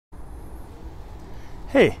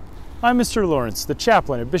Hey, I'm Mr. Lawrence, the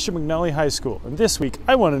chaplain at Bishop McNally High School, and this week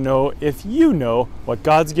I want to know if you know what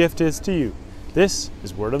God's gift is to you. This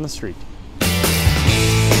is Word on the Street.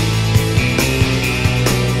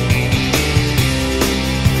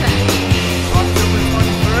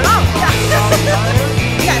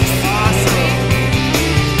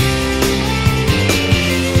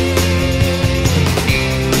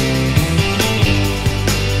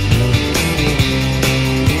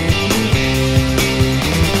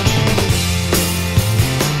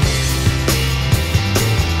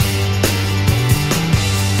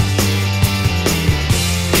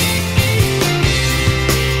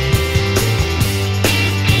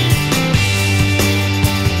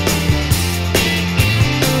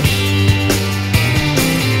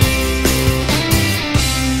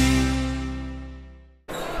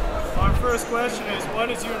 First question is, what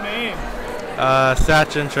is your name?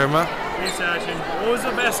 Sachin Sharma. Hey Sachin, what was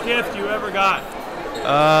the best gift you ever got?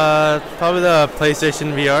 Probably the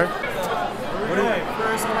PlayStation VR. Okay,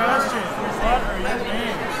 first question, what are your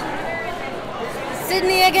names?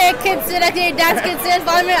 Sydney, I get Kid Sid, I get Dad's Kid Sid,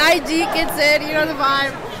 follow me on IG, Kid Sid, you know the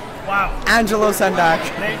vibe. Wow. Angelo Sendak.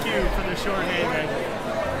 Thank you for the short name, man.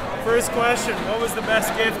 First question, what was the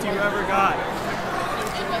best gift you ever got?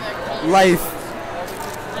 Life.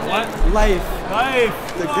 What? Life. Life.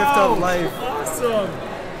 The gift of life. Awesome.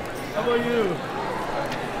 How about you?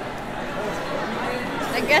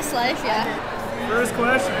 I guess life, yeah. First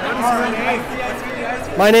question, what is your name?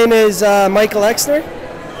 My name is Michael Exner.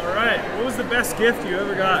 All right, what was the best gift you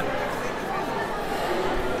ever got?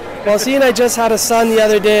 Well, seeing I just had a son the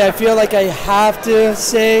other day, I feel like I have to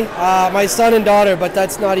say my son and daughter, but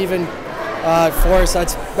that's not even forced.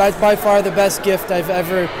 That's by far the best gift I've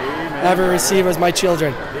ever received was my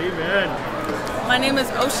children. Amen. My name is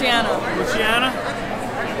Oceana. Luciana?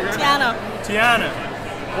 Tiana. Tiana,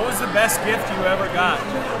 what was the best gift you ever got?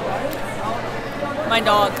 My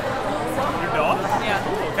dog. Your dog? Yeah.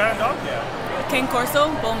 Cool. What kind of dog do you have? King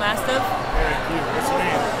Corso, Bull Mastiff. Very cute. What's your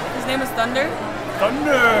name? His name is Thunder.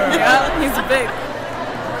 Thunder! Yeah, he's big.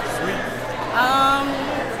 Sweet. A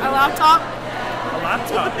laptop. A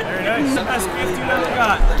laptop. Very nice. Best gift you ever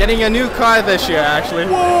got? Getting a new car this year, actually.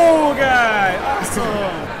 Whoa, guy!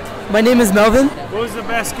 Awesome! My name is Melvin. What was the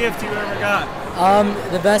best gift you ever got?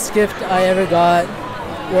 The best gift I ever got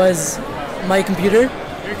was my computer.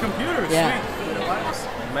 Your computer. Yeah. Sweet.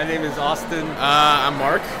 My name is Austin. I'm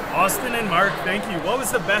Mark. Austin and Mark, thank you. What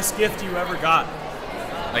was the best gift you ever got?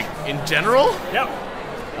 Like, in general? Yep.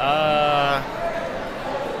 I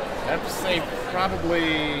have to say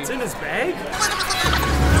probably... It's in his bag?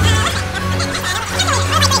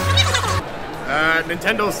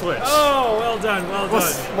 Nintendo Switch. Oh, well done, well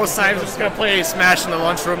done. Most times we're just gonna play Smash in the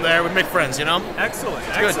lunchroom there. We make friends, you know? Excellent,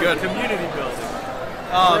 good, excellent. good. Community building.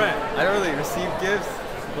 All right. I don't really receive gifts,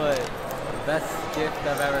 but the best gift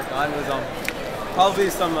I've ever gotten was probably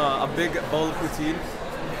a big bowl of poutine.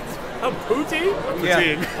 A poutine?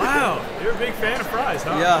 Yeah. Wow, you're a big fan of fries,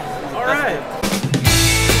 huh? Yeah. All right.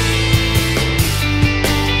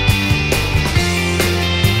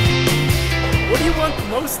 What do you want the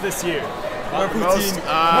most this year? More poutine.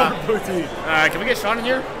 More poutine. Can we get Sean in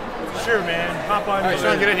here? Sure, man. Hop on. All right,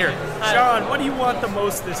 Sean, get in here. Sean, what do you want the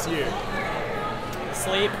most this year?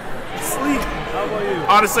 Sleep. Sleep. How about you?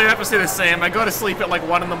 Honestly, I have to say the same. I go to sleep at like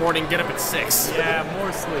 1 in the morning, get up at 6. Yeah,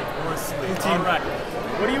 more sleep, more sleep. All right.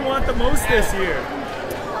 What do you want the most this year?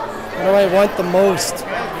 What do I want the most?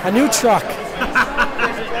 A new truck.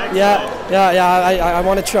 Yeah. I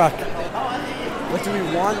want a truck. What do we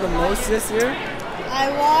want the most this year? I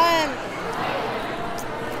want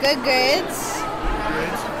good grades,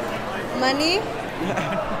 money,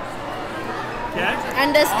 Yeah?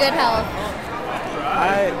 and just good health.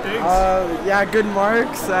 Good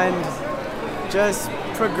marks and just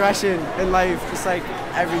progression in life, just like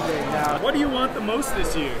everything now. What do you want the most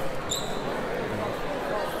this year?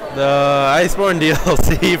 The Iceborne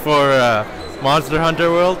DLC for Monster Hunter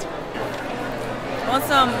World. I want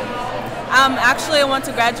some. Actually, I want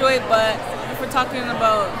to graduate, but if we're talking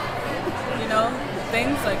about,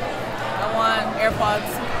 things like, I want AirPods.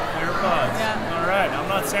 AirPods. Yeah. All right. I'm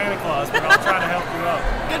not Santa Claus, but I'll try to help you out.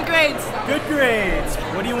 Good grades. Good grades.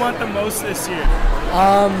 What do you want the most this year?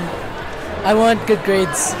 I want good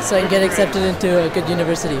grades so I can get accepted into a good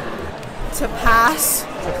university. To pass.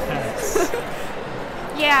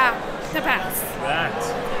 Yeah, to pass. That.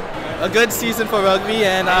 A good season for rugby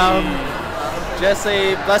and just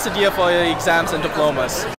a blessed year for your exams and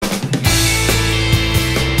diplomas.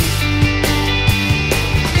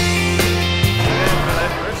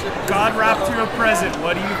 God wrapped you a present.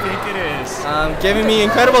 What do you think it is? Giving me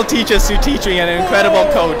incredible teachers to teach me and an incredible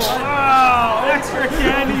coach. Wow, Extra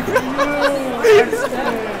candy for you!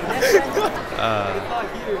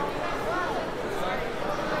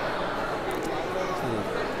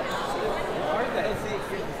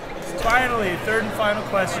 Finally, third and final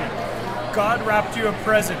question. God wrapped you a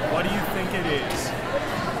present. What do you think it is?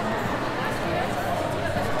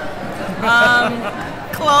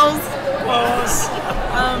 Clothes. Close.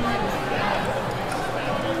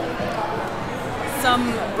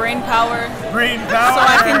 Some brain power. Brain power. So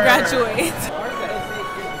I can graduate. It's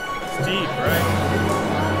deep, right?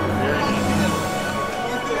 Very deep.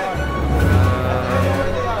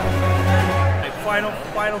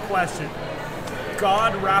 Final question.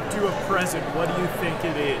 God wrapped you a present. What do you think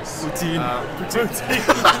it is? Poutine. Poutine.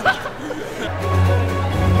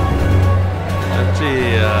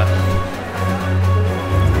 Actually,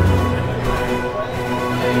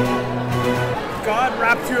 God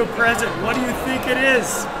wrapped you a present. What do you think it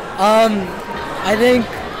is? I think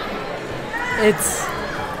it's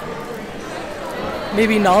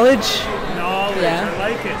maybe knowledge. Knowledge. Yeah. I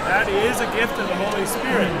like it. That is a gift of the Holy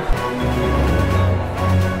Spirit.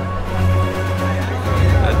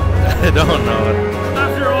 I don't know.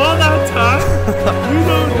 After all that time, you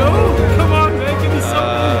don't know? Come on, man, give me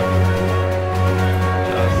something.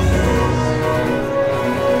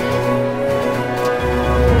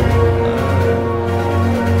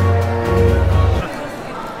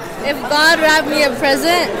 If God wrapped me a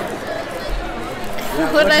present,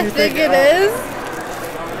 what I think it is?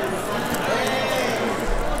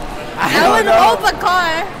 I would hope a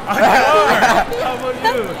car. How about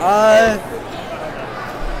you?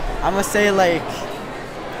 I'm gonna say like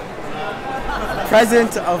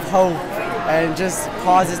present of hope and just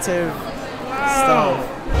positive stuff.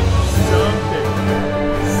 Something.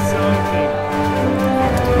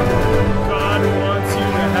 God wants you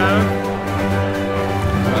to have.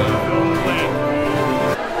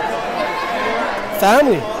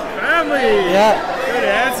 Family. Family. Yeah. Good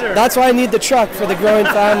answer. That's why I need the truck for the growing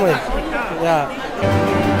family. Yeah.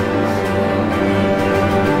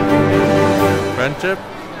 Friendship?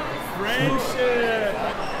 Friendship.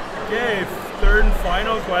 Okay, third and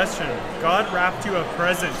final question. God wrapped you a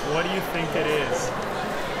present. What do you think it is?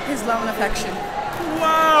 His love and affection.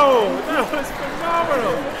 Wow, that was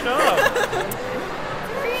phenomenal. Good job.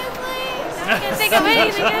 Seriously? I can't think of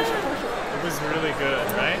anything else. It was really good,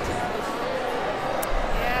 right?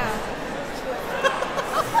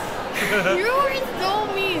 You were so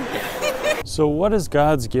mean. So what is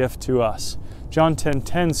God's gift to us? John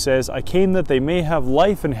 10:10 says, I came that they may have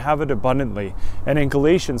life and have it abundantly. And in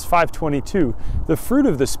Galatians 5:22, the fruit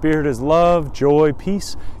of the Spirit is love, joy,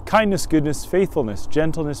 peace, kindness, goodness, faithfulness,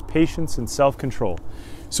 gentleness, patience, and self-control.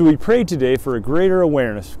 So we pray today for a greater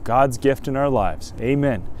awareness of God's gift in our lives.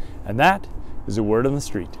 Amen. And that is a word on the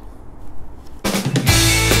street.